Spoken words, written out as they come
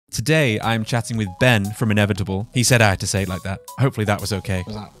Today, I'm chatting with Ben from Inevitable. He said I had to say it like that. Hopefully that was okay.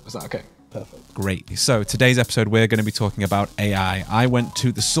 Was that okay? Perfect. Great. So today's episode, we're going to be talking about AI. I went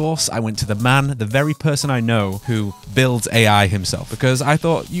to the source, I went to the man, the very person I know who builds AI himself, because I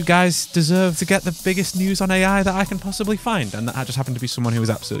thought you guys deserve to get the biggest news on AI that I can possibly find, and that just happened to be someone who was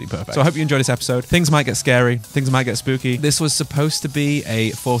absolutely perfect. So I hope you enjoy this episode. Things might get scary, things might get spooky. This was supposed to be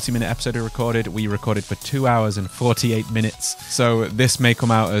a 40-minute episode we recorded. We recorded for 2 hours and 48 minutes. So this may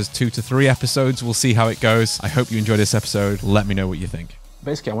come out as 2 to 3 episodes. We'll see how it goes. I hope you enjoy this episode. Let me know what you think.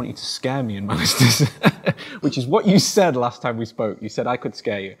 Basically, I want you to scare me and my listeners, which is what you said last time we spoke. You said I could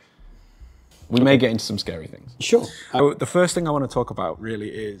scare you. We may get into some scary things. Sure. So the first thing I want to talk about really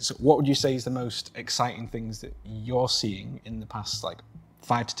is, what would you say is the most exciting things that you're seeing in the past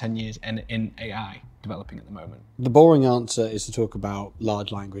 5 to 10 years in AI developing at the moment? The boring answer is to talk about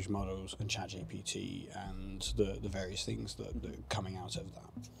large language models and ChatGPT and the various things that are coming out of that.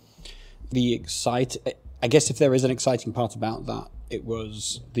 I guess if there is an exciting part about that, it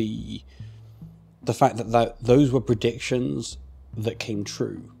was the fact that those were predictions that came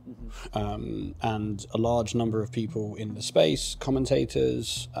true. And a large number of people in the space,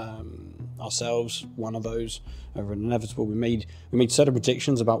 commentators, ourselves, one of those over at Inevitable, we made a set of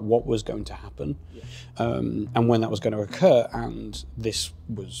predictions about what was going to happen, and when that was going to occur, and this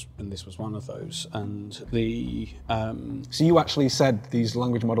was one of those. And so you actually said these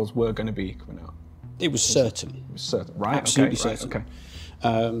language models were going to be coming out. It was certain. It was certain, right? Absolutely okay, certain. Right,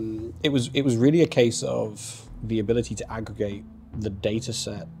 okay. It was really a case of the ability to aggregate the data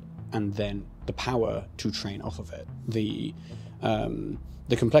set and then the power to train off of it. The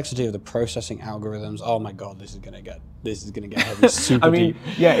complexity of the processing algorithms. Oh my God, this is gonna get heavy. Super deep.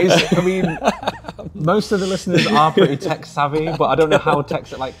 Most of the listeners are pretty tech savvy, but I don't know how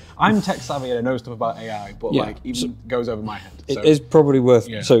I'm tech savvy and I know stuff about AI, but goes over my head. So. It is probably worth.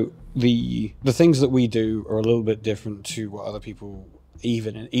 Yeah. So the things that we do are a little bit different to what other people,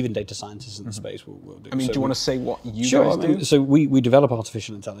 even data scientists in the space will do. I mean, do you want to say what you guys do? So we develop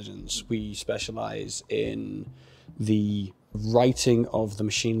artificial intelligence. We specialize in the writing of the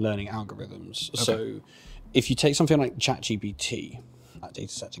machine learning algorithms. Okay. So if you take something like ChatGPT, that data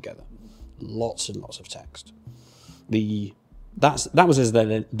set together, lots and lots of text. That was as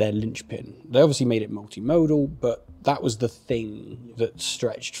their linchpin. They obviously made it multimodal, but that was the thing that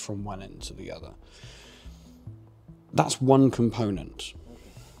stretched from one end to the other. That's one component.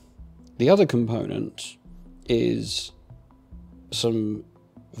 The other component is some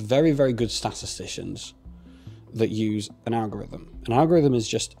very, very good statisticians that use an algorithm. An algorithm is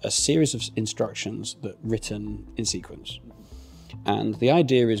just a series of instructions that written in sequence. And the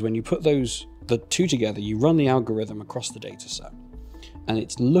idea is when you put the two together, you run the algorithm across the data set, and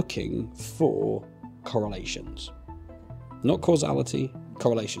it's looking for correlations. Not causality,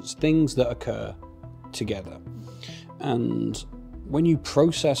 correlations, things that occur together. And when you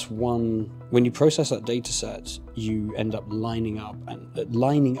process that data set, you end up lining up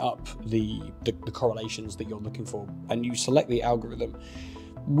the correlations that you're looking for, and you select the algorithm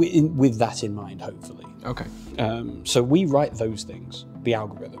with that in mind, hopefully. Okay. So we write those things, the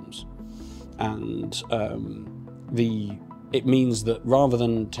algorithms, and it means that rather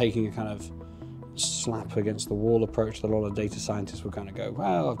than taking a kind of slap against the wall approach that a lot of data scientists will kind of go,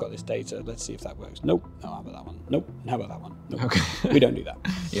 well, I've got this data, let's see if that works. Nope, no, how about that one? Nope, how about that one? Nope. Okay. We don't do that.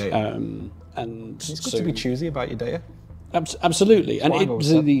 Yeah. And it's good to be choosy about your data. Absolutely, and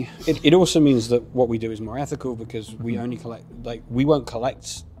it also means that what we do is more ethical, because we only collect, we won't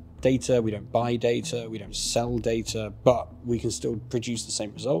collect data, we don't buy data, we don't sell data, but we can still produce the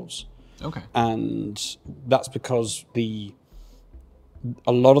same results. Okay. And that's because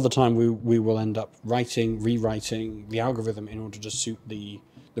a lot of the time we will end up rewriting the algorithm in order to suit the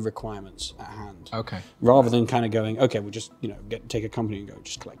requirements at hand. Okay. Rather than kind of going, okay, we'll just take a company and go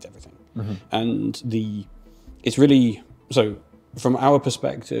just collect everything. Mm-hmm. And it's really, so from our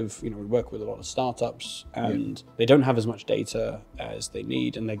perspective, we work with a lot of startups, and they don't have as much data as they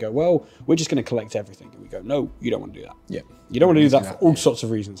need, and they go, well, we're just going to collect everything. And we go, no, you don't want to do that. Yeah. You don't want to do that for all sorts of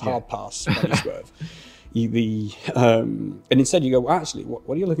reasons. Hard pass, money swerve. And instead you go, well, actually, what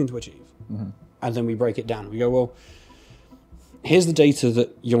are you looking to achieve? Mm-hmm. And then we break it down. We go, well, here's the data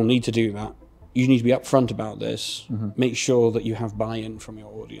that you'll need to do that. You need to be upfront about this. Mm-hmm. Make sure that you have buy-in from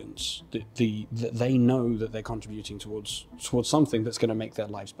your audience, that they know that they're contributing towards something that's going to make their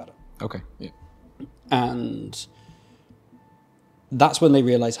lives better. Okay. Yeah. And that's when they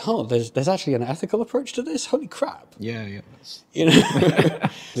realize, there's actually an ethical approach to this. Holy crap! Yeah. The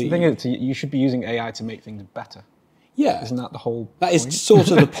thing is, you should be using AI to make things better. Yeah. Isn't that the whole That is point?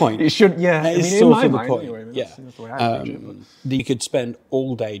 sort of the point. It should, yeah. That I is mean, in sort my of the mind, point. anyway. Yeah. That's the way I approach it, but- You could spend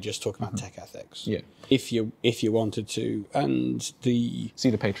all day just talking about tech ethics. Yeah. If you wanted to. And the... See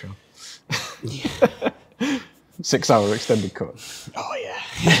the Patreon. 6-hour extended cut. Oh, yeah.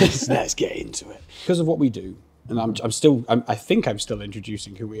 Let's get into it. Because of what we do, and I think I'm still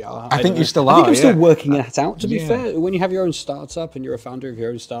introducing who we are. I think you still I think are, I'm still yeah. working that out, to be Yeah. fair. When you have your own startup and you're a founder of your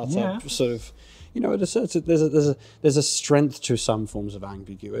own startup, Yeah. sort of, there's a strength to some forms of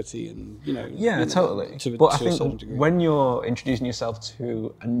ambiguity, and Yeah, totally. But I think when you're introducing yourself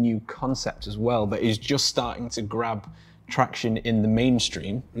to a new concept as well that is just starting to grab traction in the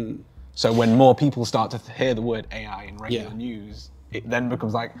mainstream, so when more people start to hear the word AI in regular news, it then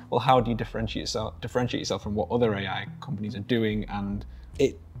becomes like, well, how do you differentiate yourself from what other AI companies are doing? And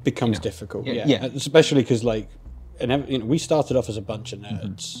it becomes difficult. Yeah. Especially because we started off as a bunch of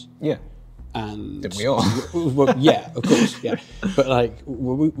nerds. yeah, And did we all? Well, yeah, of course, yeah. But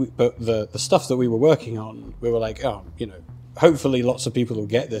but the stuff that we were working on, we were like, hopefully lots of people will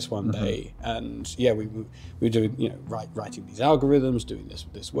get this one day. And yeah, we were doing, writing these algorithms, doing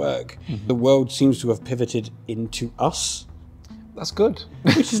this work. The world seems to have pivoted into us, That's good.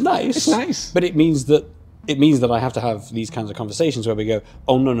 which is nice. It's nice. But it means that I have to have these kinds of conversations where we go,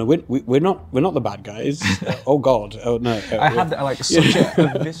 oh no, we're not the bad guys. Oh God, oh no. I had such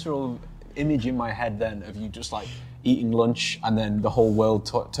a visceral image in my head then of you just like eating lunch and then the whole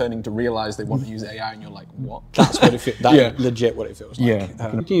world turning to realize they want to use AI, and you're like, what? That's what it feels. That's legit what it feels like. Yeah.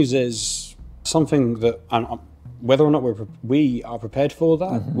 Good news is something that, whether or not we are prepared for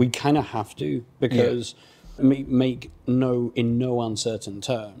that, we kind of have to, because make in no uncertain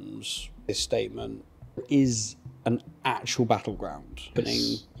terms, this statement is an actual battleground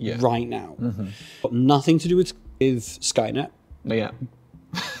happening right now. Got nothing to do with Skynet. Yeah.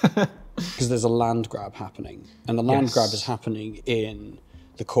 Because there's a land grab happening, and the land grab is happening in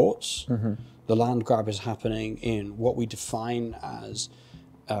the courts. The land grab is happening in what we define as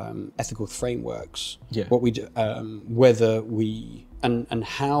ethical frameworks. Yeah. What we do, whether we and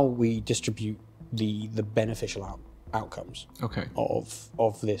how we distribute the beneficial outcomes. Okay.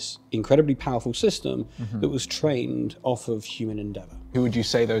 Of this incredibly powerful system that was trained off of human endeavor. Who would you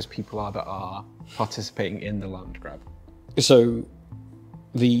say those people are that are participating in the land grab? So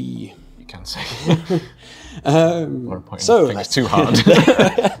You can say. I want to point things too hard.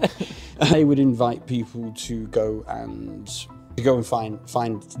 I would invite people to go and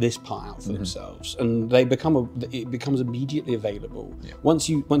find this part out for themselves, and it becomes immediately available once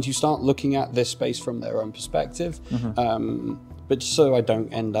you start looking at this space from their own perspective. But so I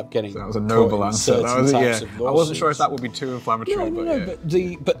don't end up getting. That was a noble answer. That was I wasn't sure if that would be too inflammatory.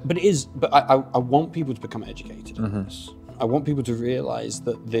 But it is. But I want people to become educated on this. I want people to realize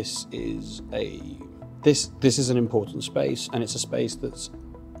that this is an important space, and it's a space that's,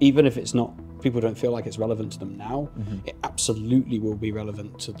 even if it's not, people don't feel like it's relevant to them now, it absolutely will be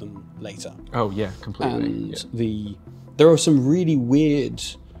relevant to them later. Oh yeah, completely. And there are some really weird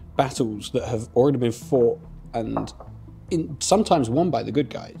battles that have already been fought and sometimes won by the good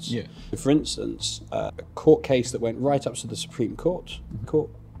guys. Yeah. For instance, a court case that went right up to the Supreme Court.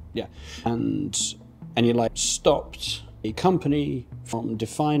 And you stopped a company from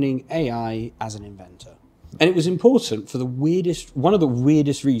defining AI as an inventor. And it was important for one of the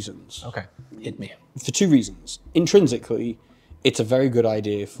weirdest reasons. Okay, hit me. For two reasons. Intrinsically, it's a very good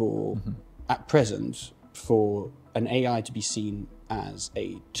idea for, at present, for an AI to be seen as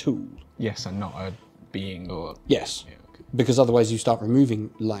a tool. Yes, and not a being or... Yes, Yeah, okay. because otherwise you start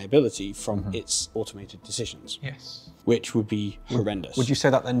removing liability from its automated decisions. Yes. Which would be horrendous. Would you say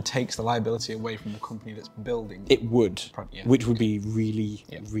that then takes the liability away from the company that's building? It would, Yeah. which would be really,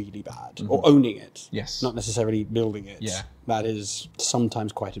 really bad. Or owning it. Yes. Not necessarily building it. Yeah. That is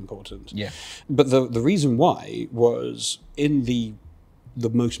sometimes quite important. Yeah. But the reason why was in the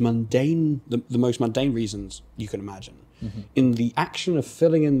most mundane reasons you can imagine. In the action of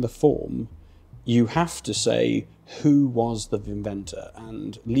filling in the form, you have to say who was the inventor,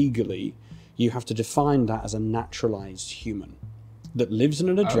 and legally you have to define that as a naturalized human that lives in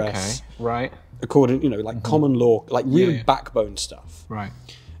an address, right? According, common law, real backbone stuff. Right.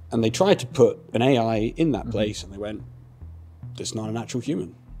 And they tried to put an AI in that place, and they went, "It's not a natural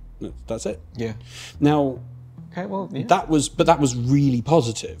human. That's it." Yeah. Now, okay, well, that was really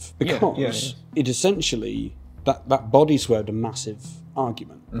positive because it essentially that body swerved a massive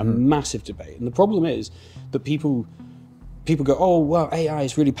argument, a massive debate, and the problem is that people go, oh, well, AI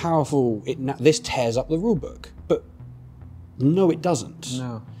is really powerful. This tears up the rule book. But no, it doesn't.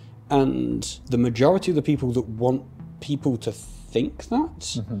 No. And the majority of the people that want people to think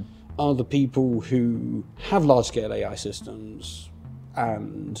that are the people who have large-scale AI systems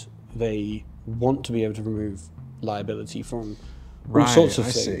and they want to be able to remove liability from all sorts of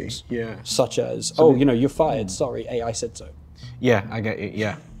things, such as, you're fired, sorry, AI said so. Yeah, I get it,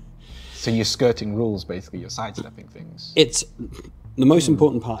 yeah. So you're skirting rules, basically, you're sidestepping things. It's, the most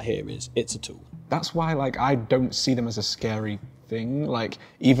important part here is it's a tool. That's why, like, I don't see them as a scary thing. Like,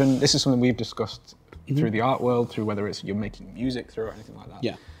 even, this is something we've discussed through the art world, through whether it's you're making music through or anything like that.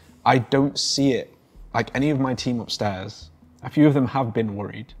 Yeah. I don't see it, like any of my team upstairs, a few of them have been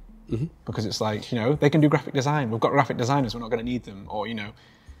worried because it's like, they can do graphic design. We've got graphic designers, we're not going to need them, or,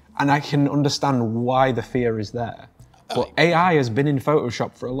 and I can understand why the fear is there. But AI has been in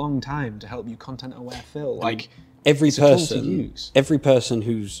Photoshop for a long time to help you content-aware fill. Like, every person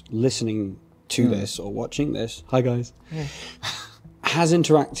who's listening to this or watching this, hi guys, has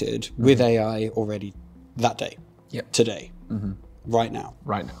interacted with AI already that day, today, right now.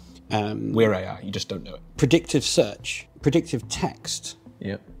 Right now. We're AI, you just don't know it. Predictive search, predictive text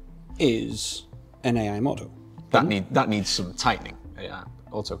is an AI model. That needs some tightening. AI,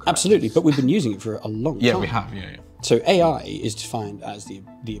 autocorrect. Absolutely, but we've been using it for a long time. Yeah, we have, yeah. So AI is defined as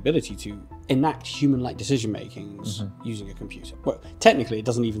the ability to enact human-like decision-makings using a computer. Well, technically, it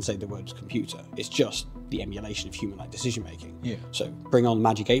doesn't even say the word computer. It's just the emulation of human-like decision-making. Yeah. So bring on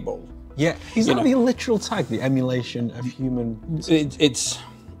Magic 8-Ball. Yeah. Is that the literal tag, the emulation of human... It's...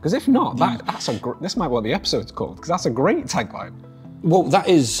 Because if not, this might be what the episode's called, because that's a great tagline. Well, that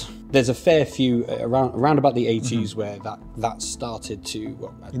is... There's a fair few around about the 80s where that started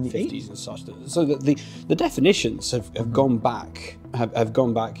to in the 50s and such. So that the definitions have gone back. Have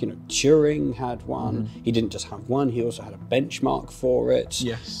gone back. Turing had one. He didn't just have one. He also had a benchmark for it.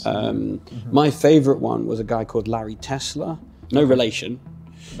 Yes. My favourite one was a guy called Larry Tesla. No relation.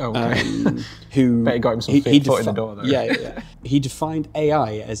 Oh, okay. Who bet he got him some foot in the door though. Yeah. He defined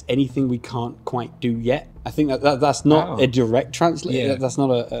AI as anything we can't quite do yet. I think that's not a direct translation. Yeah. That's not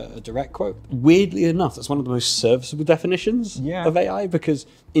a direct quote. Weirdly enough, that's one of the most serviceable definitions of AI, because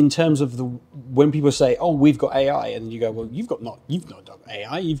in terms of when people say, "Oh, we've got AI," and you go, "Well, you've not got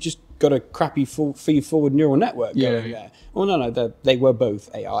AI. You've just got a crappy feed-forward neural network going there." Well, no, they were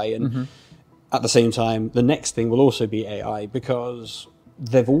both AI, and at the same time, the next thing will also be AI, because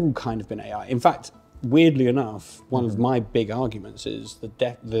they've all kind of been AI. In fact, weirdly enough, one of my big arguments is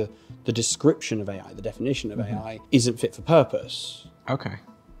the description of AI, the definition of AI, isn't fit for purpose. Okay.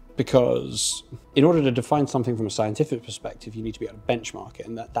 Because in order to define something from a scientific perspective, you need to be able to benchmark it,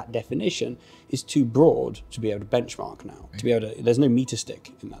 and that definition is too broad to be able to benchmark now. To be able to, there's no meter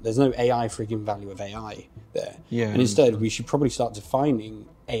stick in that. There's no AI freaking value of AI there. Yeah. And instead, we should probably start defining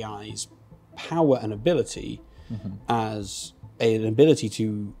AI's power and ability as an ability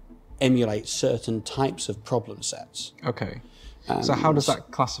to emulate certain types of problem sets. Okay. So how does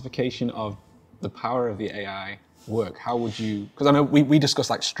that classification of the power of the AI work? How would you... Because I know we discussed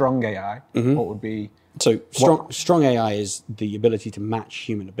like strong AI. What would be... So strong AI is the ability to match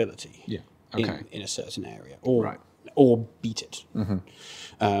human ability in a certain area, or beat it.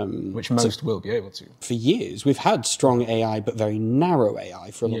 Which most will be able to. For years, we've had strong AI, but very narrow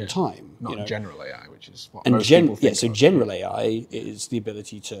AI for a long time. Not general AI, which is what and most people think so general AI is the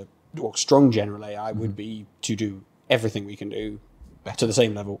ability to... Or strong general AI would be to do everything we can do to the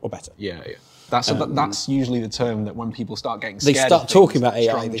same level or better. Yeah. That's usually the term that when people start getting scared, they start talking about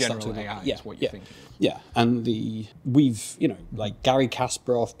AI. They start talking about AI. Is what you're thinking. Yeah, and we've like Gary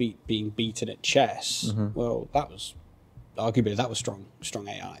Kasparov being beaten at chess. Well, that was arguably strong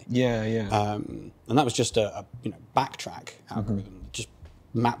AI. Yeah. And that was just a backtrack algorithm that just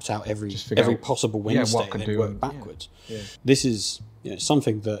mapped out every possible Wednesday and then worked backwards. This is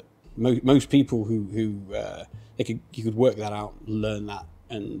something that most people who you could work that out, learn that,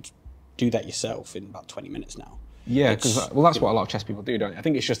 and do that yourself in about 20 minutes now. Yeah, because that's what a lot of chess people do, don't they? I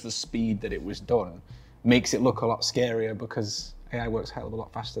think it's just the speed that it was done makes it look a lot scarier, because AI works a hell of a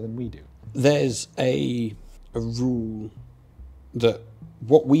lot faster than we do. There's a rule that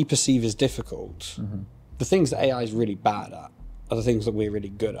what we perceive as difficult, the things that AI is really bad at are the things that we're really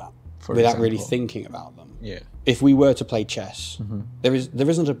good at, without really thinking about them. Yeah. If we were to play chess, there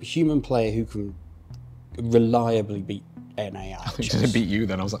isn't a human player who can reliably beat an AI at chess. I beat you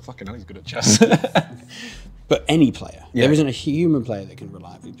then. I was like, fucking hell, he's good at chess. But any player. There isn't a human player that can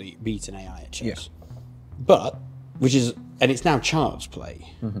reliably beat an AI at chess. Yeah. But, and it's now child's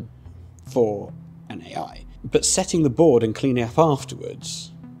play for an AI. But setting the board and cleaning up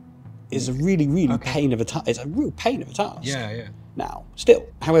afterwards is a really, really pain of a task. It's a real pain of a task. Yeah. Now, still.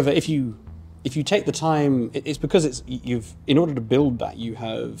 However, if you if you take the time, it's because in order to build that, you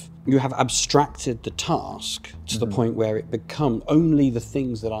have abstracted the task to the point where it becomes only the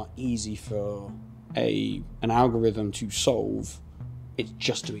things that are easy for an algorithm to solve. It's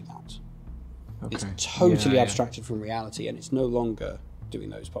just doing that. Okay. It's totally abstracted from reality, and it's no longer doing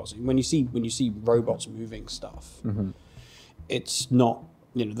those parts. When you see robots moving stuff, it's not.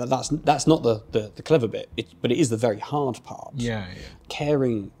 That's not the clever bit, but it is the very hard part.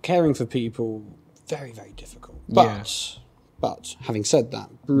 Caring for people, very, very difficult. But having said that,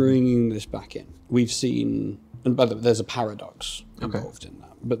 bringing this back in, we've seen, and by the way, there's a paradox involved in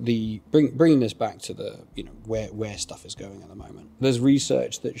that. But bringing this back to the where stuff is going at the moment. There's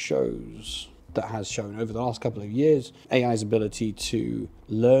research that has shown over the last couple of years AI's ability to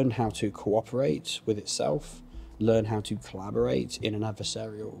learn how to cooperate with itself, learn how to collaborate in an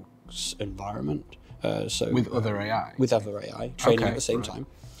adversarial environment. With other AI, training at the same time.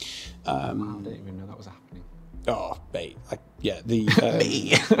 I didn't even know that was happening. Oh, bait.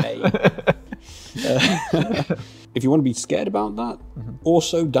 If you want to be scared about that,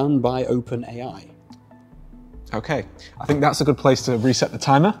 also done by OpenAI. Okay, I think that's a good place to reset the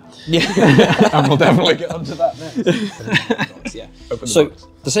timer. Yeah, and we'll definitely get onto that next.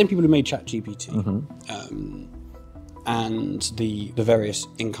 The same people who made ChatGPT, and the various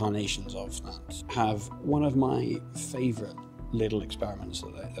incarnations of that have one of my favourite little experiments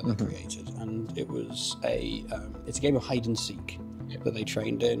that they created, and it's a game of hide and seek that they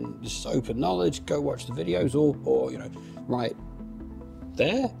trained in. This is open knowledge. Go watch the videos, or right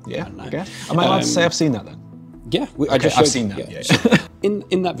there. Yeah, I guess. Am I allowed to say I've seen that then? Yeah, I've seen that. Yeah. So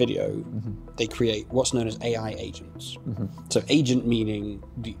in that video, they create what's known as AI agents. So agent meaning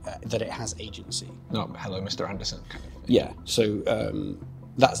that it has agency. Not hello, Mr. Anderson. Kind of. Yeah. So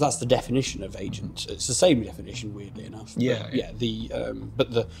that's the definition of agent. It's the same definition, weirdly enough. But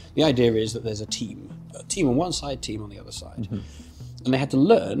the idea is that there's a team on one side, team on the other side, and they had to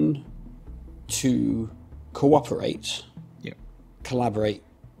learn to cooperate, collaborate,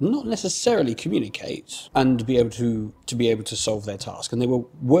 not necessarily communicate, and be able to solve their task. And they were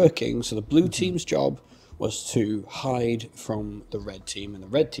working. So the blue team's job was to hide from the red team, and the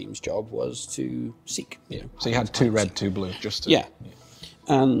red team's job was to seek. So you had two red, two blue, just to.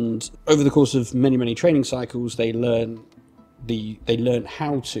 And over the course of many training cycles, they learn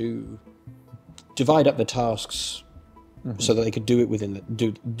how to divide up the tasks so that they could do it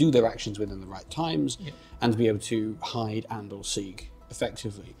do their actions within the right times, and be able to hide and or seek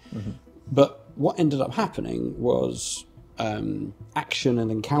effectively. But what ended up happening was action and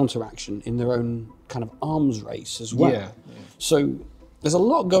then counteraction in their own kind of arms race as well. So there's a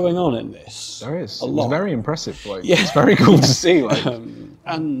lot going on in this. There is. It's very impressive. It's very cool to see.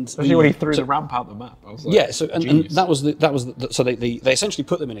 And especially when he threw the ramp out the map. I was like, and that was so they essentially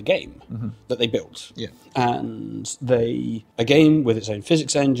put them in a game that they built. And a game with its own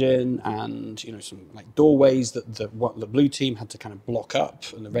physics engine, and some like doorways that what the blue team had to kind of block up,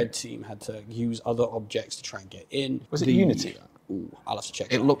 and the red team had to use other objects to try and get in. Was it Unity? I'll have to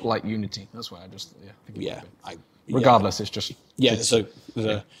check. It looked like Unity. That's why I just regardless, it's just so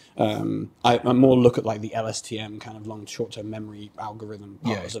I more look at like the LSTM kind of short-term memory algorithm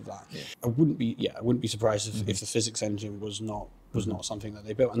parts of that. I wouldn't be surprised if the physics engine was not something that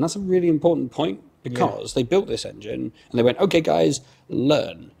they built, and that's a really important point because they built this engine and they went, okay guys,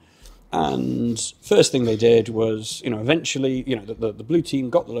 learn. And first thing they did was, eventually, the blue team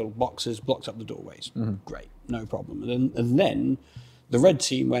got the little boxes, blocked up the doorways. Great, no problem. And then the red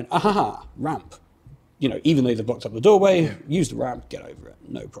team went, ramp. Even though they blocked up the doorway, use the ramp, get over it,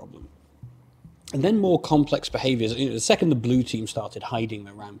 no problem. And then more complex behaviors. The second the blue team started hiding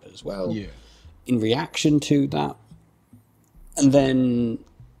the ramp as well, in reaction to that, and then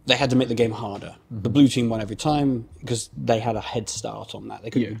they had to make the game harder. The blue team won every time because they had a head start on that.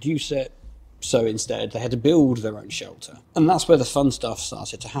 They couldn't reduce it, so instead they had to build their own shelter. And that's where the fun stuff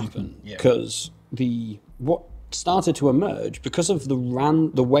started to happen, because what started to emerge because of the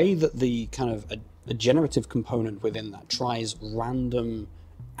way that the kind of a generative component within that tries random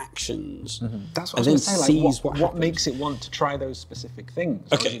actions. That's what I was going to say. What makes it want to try those specific things?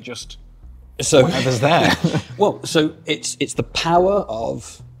 Okay, or is it just whatever's there? Well, so it's the power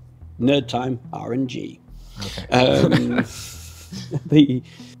of nerd time RNG. Okay.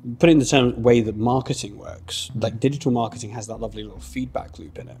 Putting the term way that marketing works, like digital marketing has that lovely little feedback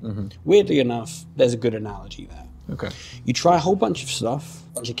loop in it. Weirdly enough, there's a good analogy there. Okay. You try a whole bunch of stuff,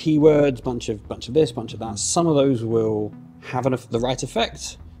 bunch of keywords, bunch of this, bunch of that. Some of those will have the right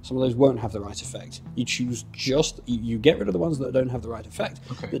effect. Some of those won't have the right effect. You choose you get rid of the ones that don't have the right effect,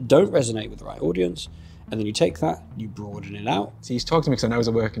 that don't resonate with the right audience, And then you take that, you broaden it out. See, he's talking to me because I know as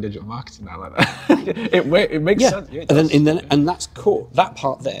I work in digital marketing now like that. it makes sense. Yeah, and that's cool. That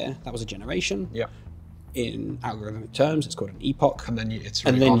part there, that was a generation. Yeah. In algorithmic terms, it's called an epoch. And then it's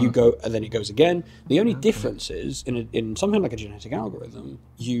and then it goes again. The only difference is in something like a genetic algorithm,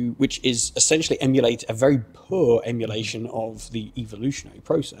 which is essentially a very poor emulation of the evolutionary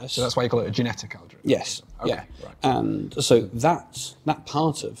process. So that's why you call it a genetic algorithm. Yes. Okay, yeah. Right. And so that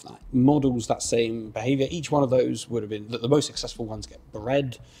part of that models that same behavior. Each one of those would have been the most successful ones get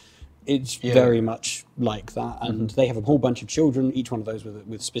bred. It's very much like that, and they have a whole bunch of children, each one of those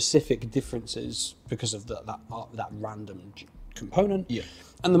with specific differences because of that random component. Yeah.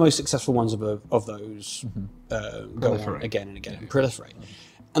 And the most successful ones of those go on again and again and proliferate.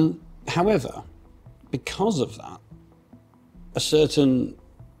 And however, because of that,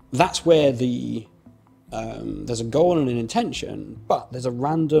 that's where there's a goal and an intention, but there's the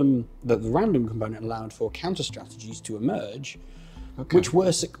random component allowed for counter strategies to emerge. Okay.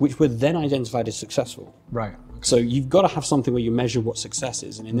 Which were then identified as successful. Right. Okay. So you've got to have something where you measure what success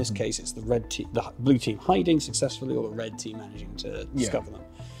is, and in this case, it's the blue team hiding successfully, or the red team managing to discover them.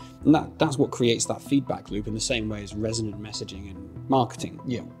 And that's what creates that feedback loop in the same way as resonant messaging and marketing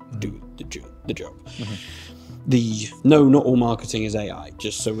do the job. No, not all marketing is AI.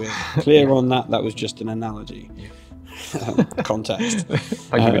 Just so we're clear on that. That was just an analogy. Context.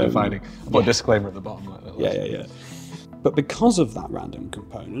 Thank you for defining. I'll put a disclaimer at the bottom. Like that. Yeah. But because of that random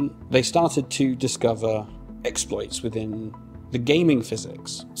component, they started to discover exploits within the gaming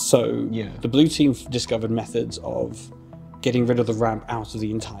physics. So the blue team discovered methods of getting rid of the ramp out of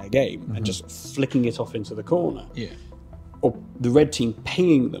the entire game and just flicking it off into the corner. Yeah. Or the red team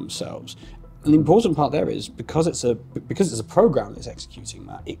paying themselves. And the important part there is because it's a program that's executing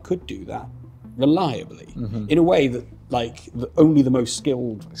that, it could do that reliably in a way that only the most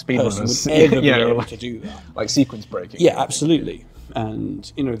skilled person would ever be able to do that. Like sequence breaking. Yeah, absolutely.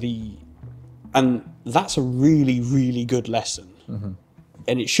 And and that's a really, really good lesson.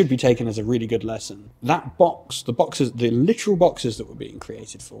 And it should be taken as a really good lesson. That box, the literal boxes that were being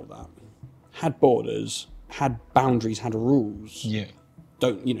created for that, had borders, had boundaries, had rules. Yeah.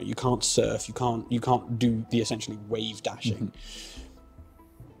 You can't surf, you can't do the essentially wave dashing.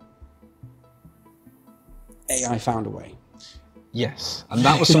 AI found a way. Yes, and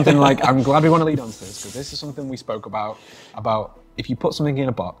that was something like, I'm glad we want to lead on to this, because this is something we spoke about if you put something in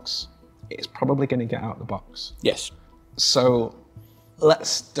a box, it's probably going to get out of the box. Yes. So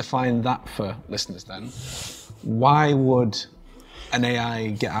let's define that for listeners then. Why would an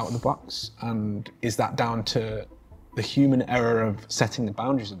AI get out of the box? And is that down to the human error of setting the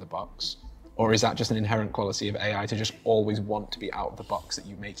boundaries of the box? Or is that just an inherent quality of AI to just always want to be out of the box that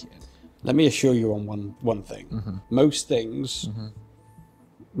you make it in? Let me assure you on one thing. Most things,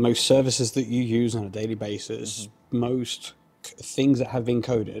 most services that you use on a daily basis, most things that have been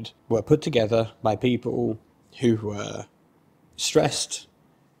coded were put together by people who were stressed,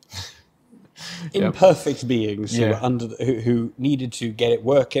 imperfect beings who were who needed to get it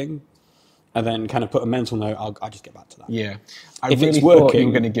working, and then kind of put a mental note, I'll just get back to that. Yeah. I really thought you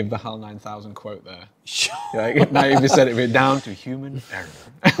were going to give the HAL 9000 quote there. Now you've just said it, we're down to human error.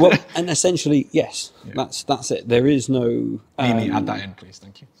 Well, and essentially, yes, that's it. There is no... add that in, please,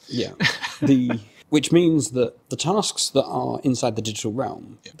 thank you. Yeah. Which means that the tasks that are inside the digital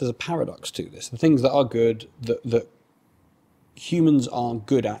realm, there's a paradox to this. The things that are good, that humans are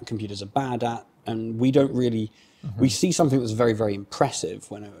good at, computers are bad at, and we don't really... We see something that's very, very impressive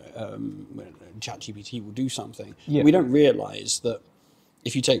when ChatGPT will do something. Yeah. We don't realise that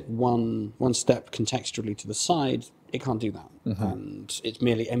if you take one step contextually to the side, it can't do that. And it's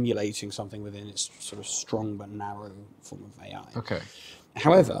merely emulating something within its sort of strong but narrow form of AI. Okay.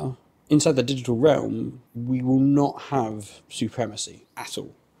 However, inside the digital realm, we will not have supremacy at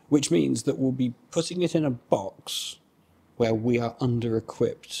all, which means that we'll be putting it in a box where we are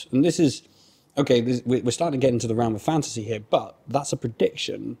under-equipped. And this is... Okay, we're starting to get into the realm of fantasy here, but that's a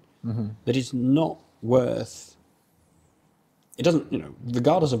prediction that is not worth... It doesn't,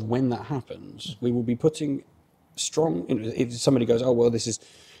 regardless of when that happens, we will be putting strong... if somebody goes, oh, well, this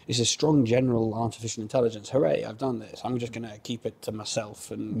is strong general artificial intelligence, hooray, I've done this. I'm just going to keep it to myself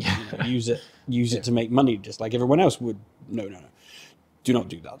and use it to make money just like everyone else would. No. Do not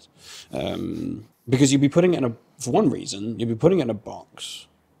do that. Because you'll be putting it for one reason, you'll be putting it in a box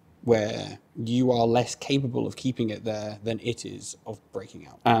where you are less capable of keeping it there than it is of breaking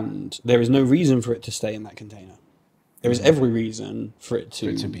out. And there is no reason for it to stay in that container. There is every reason for it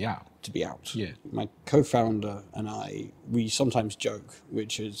to be out. Yeah. My co-founder and I, we sometimes joke,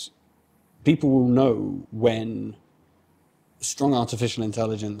 which is people will know when strong artificial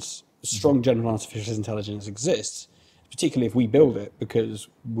intelligence strong general artificial intelligence exists, particularly if we build it, because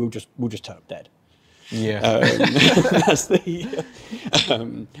we'll just turn up dead. Yeah. That's the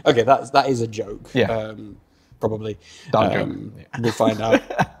okay. That is a joke. Yeah. Probably. Dark joke. We'll find out.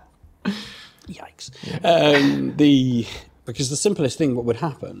 Yikes. Yeah. Because the simplest thing, what would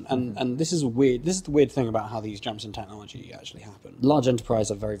happen, and this is the weird thing about how these jumps in technology actually happen. Large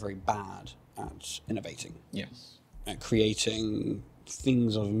enterprises are very, very bad at innovating. Yes. At creating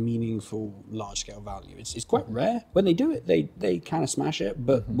things of meaningful, large-scale value. It's quite rare. When they do it, they kind of smash it,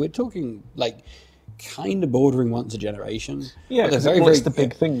 but we're talking like kind of bordering once a generation. Yeah, they're it's the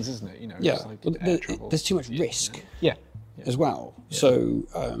big things, isn't it? You know, yeah, like there's too much risk. Yeah. As well. Yeah. So,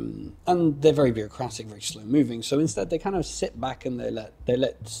 and they're very bureaucratic, very slow moving. So instead, they kind of sit back and they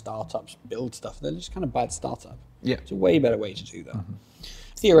let startups build stuff. They're just kind of bad startup. Yeah, it's a way better way to do that.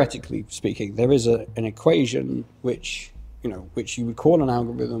 Theoretically speaking, there is an equation which you would call an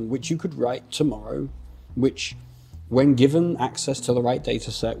algorithm, which you could write tomorrow, which, when given access to the right data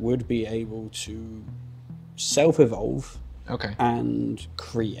set, would be able to self-evolve. Okay. And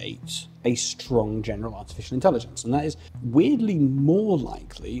create a strong general artificial intelligence. And that is weirdly more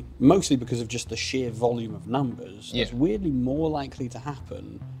likely, mostly because of just the sheer volume of numbers, it's weirdly more likely to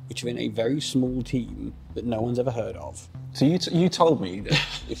happen within a very small team that no one's ever heard of. So you told me that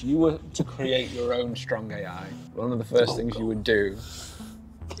if you were to create your own strong AI, one of the first things you would do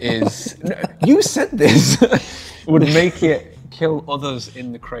is... No, you said this! would make it kill others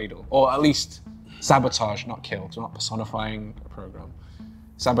in the cradle, or at least... sabotage, not kill, so not personifying a program.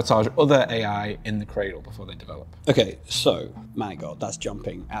 Sabotage other AI in the cradle before they develop. Okay, so, my God, that's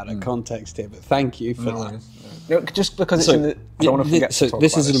jumping out of context here, but thank you for that. No, just because it's in the... I don't want to forget to talk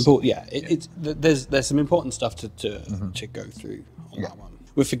this about is an important... there's some important stuff to go through on that one.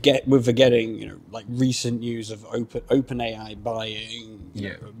 We're forgetting, like recent news of OpenAI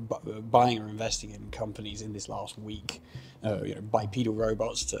buying or investing in companies in this last week. Bipedal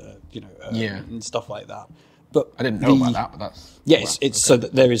robots to and stuff like that. But I didn't know about that. But that's so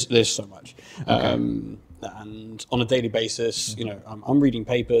that there's so much. And on a daily basis, I'm reading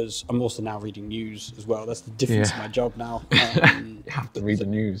papers. I'm also now reading news as well. That's the difference in my job now. You have to read the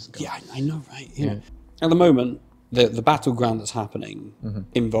news. Yeah, I know, right? At the moment, the battleground that's happening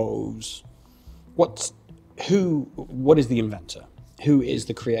involves what is the inventor? Who is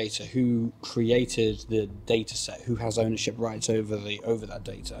the creator? Who created the data set? Who has ownership rights over that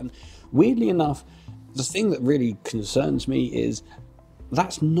data? And weirdly enough, the thing that really concerns me is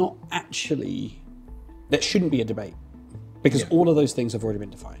that shouldn't be a debate, because all of those things have already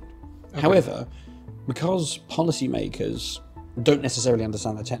been defined. Okay. However, because policymakers don't necessarily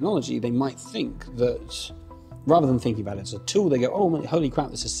understand the technology, they might think that rather than thinking about it as a tool, they go, oh, holy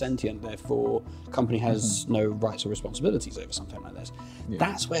crap, this is sentient, therefore company has no rights or responsibilities over something like this. Yeah.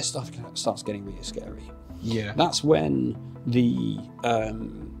 That's where stuff starts getting really scary. Yeah. That's when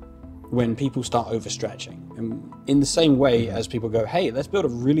when people start overstretching. And in the same way as people go, hey, let's build a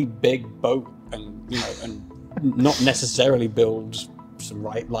really big boat and not necessarily build as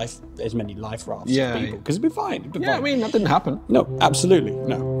many life rafts as people, because it'd be fine. I mean, that didn't happen. No, absolutely.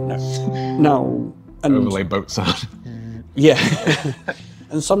 No. And overlay boat sound. Yeah.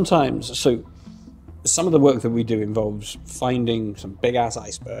 And sometimes, so some of the work that we do involves finding some big ass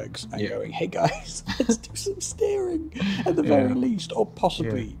icebergs and going, hey guys, let's do some steering at the very least, or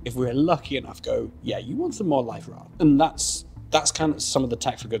possibly if we're lucky enough go, you want some more life raft. And that's kind of some of the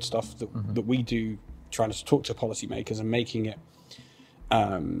tech for good stuff that we do, trying to talk to policymakers and making it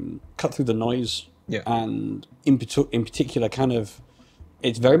cut through the noise. And in particular kind of,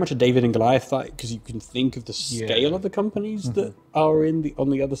 it's very much a David and Goliath fight, because you can think of the scale of the companies that are on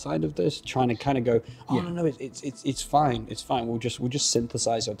the other side of this, trying to kind of go, no, it's fine, we'll just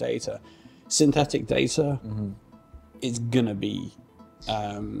synthesize your data. Synthetic data is gonna be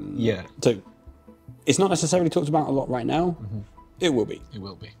so it's not necessarily talked about a lot right now. It will be. It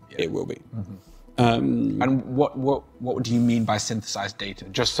will be. And what do you mean by synthesized data?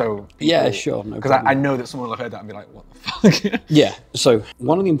 Just so people, sure, no, because I know that someone will have heard that and be like, what the fuck? So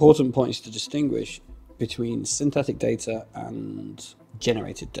one of the important points to distinguish between synthetic data and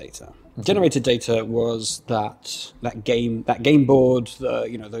generated data. Generated data was that game board,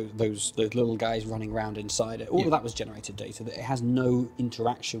 those little guys running around inside it. All of that was generated data. That it has no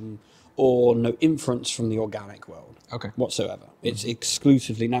interaction or no inference from the organic world whatsoever. It's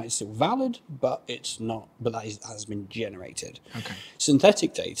exclusively, now it's still valid, but it's not, but that has been generated.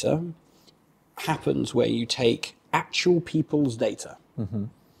 Synthetic data happens where you take actual people's data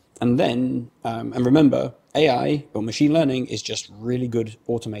and then, and remember, AI or machine learning is just really good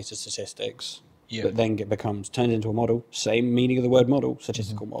automated statistics that then becomes turned into a model, same meaning of the word model,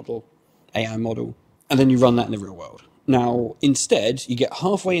 statistical model, AI model, and then you run that in the real world. Now, instead, you get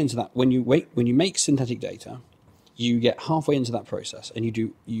halfway into that when you make synthetic data, you get halfway into that process, and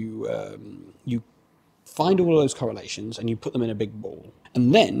you find all of those correlations and you put them in a big ball,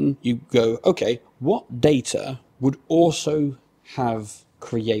 and then you go, okay, what data would also have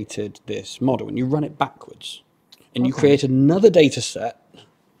created this model, and you run it backwards, and you create another data set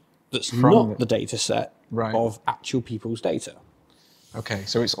that's not the data set of actual people's data. Okay,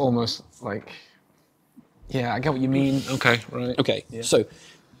 so it's almost like, yeah, I get what you mean. Okay, right. Okay, so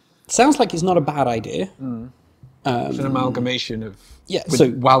sounds like it's not a bad idea. It's an amalgamation of... Yeah,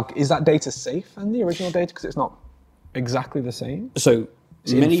 is that data safe and the original data because it's not exactly the same? So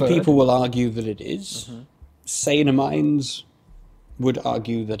many people will argue that it is. Saner minds would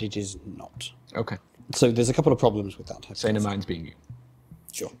argue that it is not. Okay. So there's a couple of problems with that. Saner minds being you.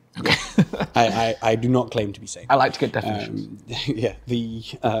 Sure. Okay. I do not claim to be sane. I like to get definitions.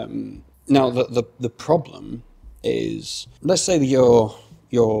 Now the problem is, let's say that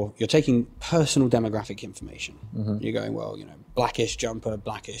you're taking personal demographic information. You're going, well, blackish jumper,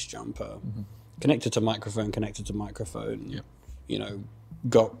 connected to microphone,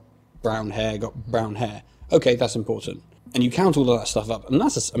 got brown hair. Okay, that's important. And you count all of that stuff up, and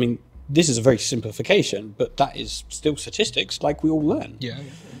this is a very simplification, but that is still statistics like we all learn. Yeah.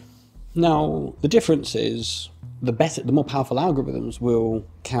 Now, the difference is the more powerful algorithms will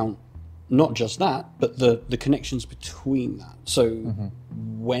count not just that, but the connections between that. So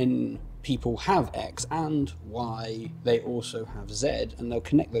when people have X and Y, they also have Z, and they'll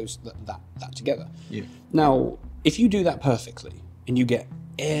connect that together. Yeah. Now, if you do that perfectly, and you get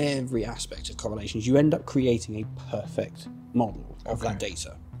every aspect of correlations, you end up creating a perfect model of that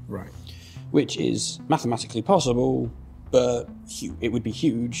data. Right. Which is mathematically possible, but it would be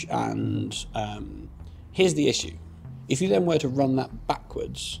huge. And here's the issue. If you then were to run that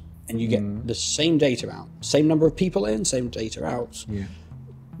backwards and you get the same data out, same number of people in, same data out,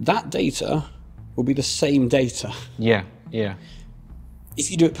 that data will be the same data. Yeah. If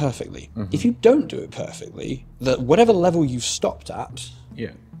you do it perfectly. If you don't do it perfectly, whatever level you've stopped at,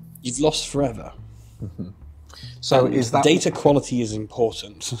 you've lost forever. So is that data quality is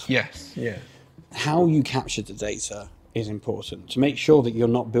important? Yes. Yeah. How you capture the data is important to make sure that you're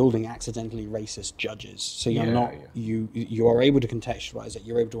not building accidentally racist judges. So you're you are able to contextualize it.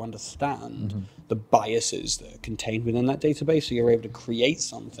 You're able to understand the biases that are contained within that database. So you're able to create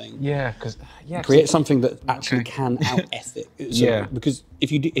something. Create something that actually can out-ethic. Because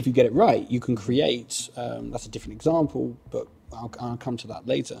if you get it right, you can create. That's a different example, but I'll come to that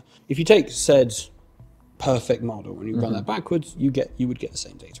later. If you take said perfect model and you run that backwards, you would get the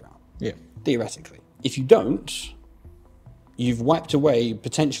same data out. Yeah. Theoretically. If you don't, you've wiped away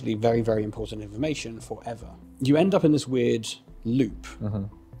potentially very, very important information forever. You end up in this weird loop. And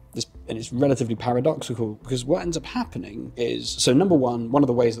it's relatively paradoxical, because what ends up happening is, so number one of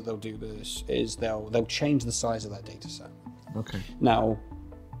the ways that they'll do this is they'll change the size of that data set. Okay. Now,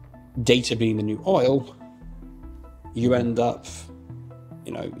 data being the new oil, you end up,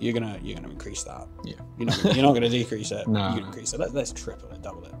 you're gonna increase that. Yeah. You're not gonna decrease it. No. You're gonna increase it. Let's triple it,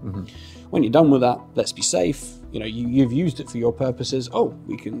 double it. When you're done with that, let's be safe. You've used it for your purposes. Oh,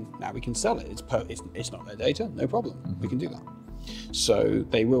 we can sell it. It's not their data. No problem. We can do that. So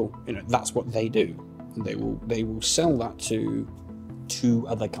they will. That's what they do. They will sell that to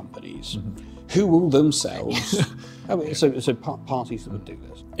other companies, who will themselves. So parties that would do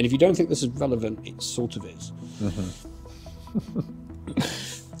this. And if you don't think this is relevant, it sort of is.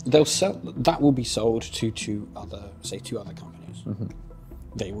 They'll sell that will be sold to two other companies.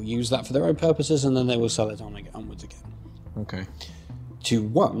 They will use that for their own purposes, and then they will sell it onwards again. Okay. To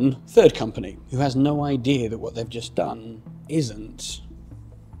one third company who has no idea that what they've just done isn't.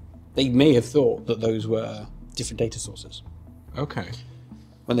 They may have thought that those were different data sources. Okay.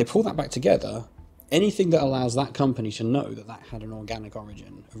 When they pull that back together, anything that allows that company to know that had an organic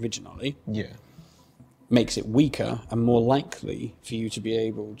origin originally. Yeah. Makes it weaker and more likely for you to be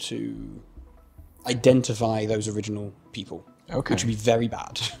able to identify those original people, which would be very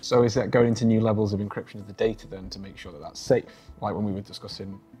bad. So is that going into new levels of encryption of the data then to make sure that that's safe, like when we were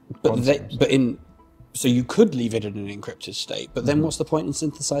discussing? So you could leave it in an encrypted state, but then what's the point in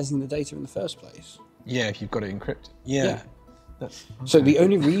synthesizing the data in the first place? Yeah, if you've got it encrypted. Yeah. So the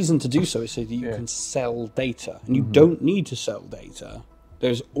only reason to do so is so that you can sell data, and you don't need to sell data.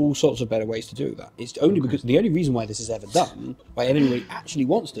 There's all sorts of better ways to do that. It's only because the only reason why this is ever done, why anybody actually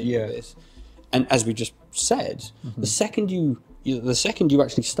wants to do this, and as we just said, the second you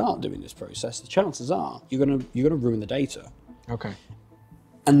actually start doing this process, the chances are you're gonna ruin the data. Okay.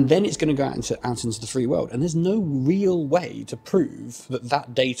 And then it's going to go out into the free world. And there's no real way to prove that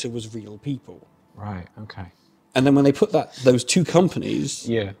that data was real people. Right, okay. And then when they put those two companies,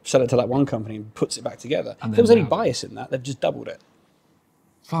 sell it to that one company and puts it back together, if there was any bias in that, they've just doubled it.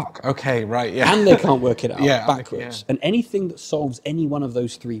 Fuck, okay, right, yeah. And they can't work it out backwards. And anything that solves any one of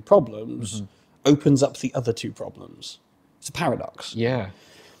those three problems opens up the other two problems. It's a paradox. Yeah.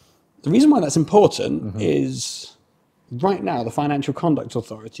 The reason why that's important is right now the Financial Conduct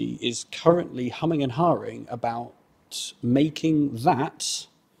Authority is currently humming and hawing about making that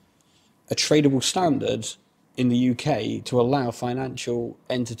a tradable standard in the UK to allow financial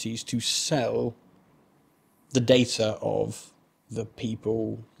entities to sell the data of the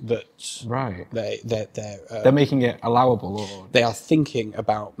people that they're making it allowable, or they are thinking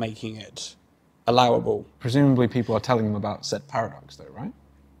about making it allowable. Presumably people are telling them about said paradox though, right?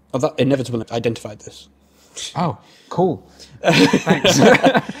 Oh, that Inevitable identified this. Oh, cool. Thanks.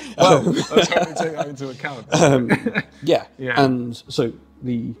 Well, let's hope we take that into account. Yeah. And so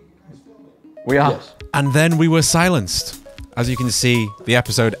we are. Yes. And then we were silenced. As you can see, the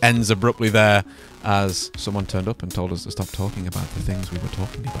episode ends abruptly there as someone turned up and told us to stop talking about the things we were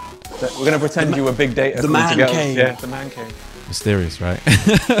talking about. We're going to pretend you were big data. The man came. Yeah, the man came. Mysterious, right?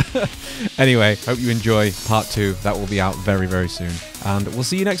 Anyway, hope you enjoy part 2. That will be out very, very soon. And we'll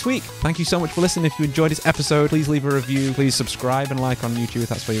see you next week. Thank you so much for listening. If you enjoyed this episode, please leave a review. Please subscribe and like on YouTube if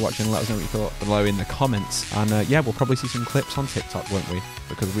that's where you're watching. Let us know what you thought below in the comments. And yeah, we'll probably see some clips on TikTok, won't we?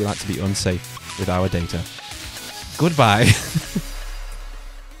 Because we like to be unsafe with our data. Goodbye.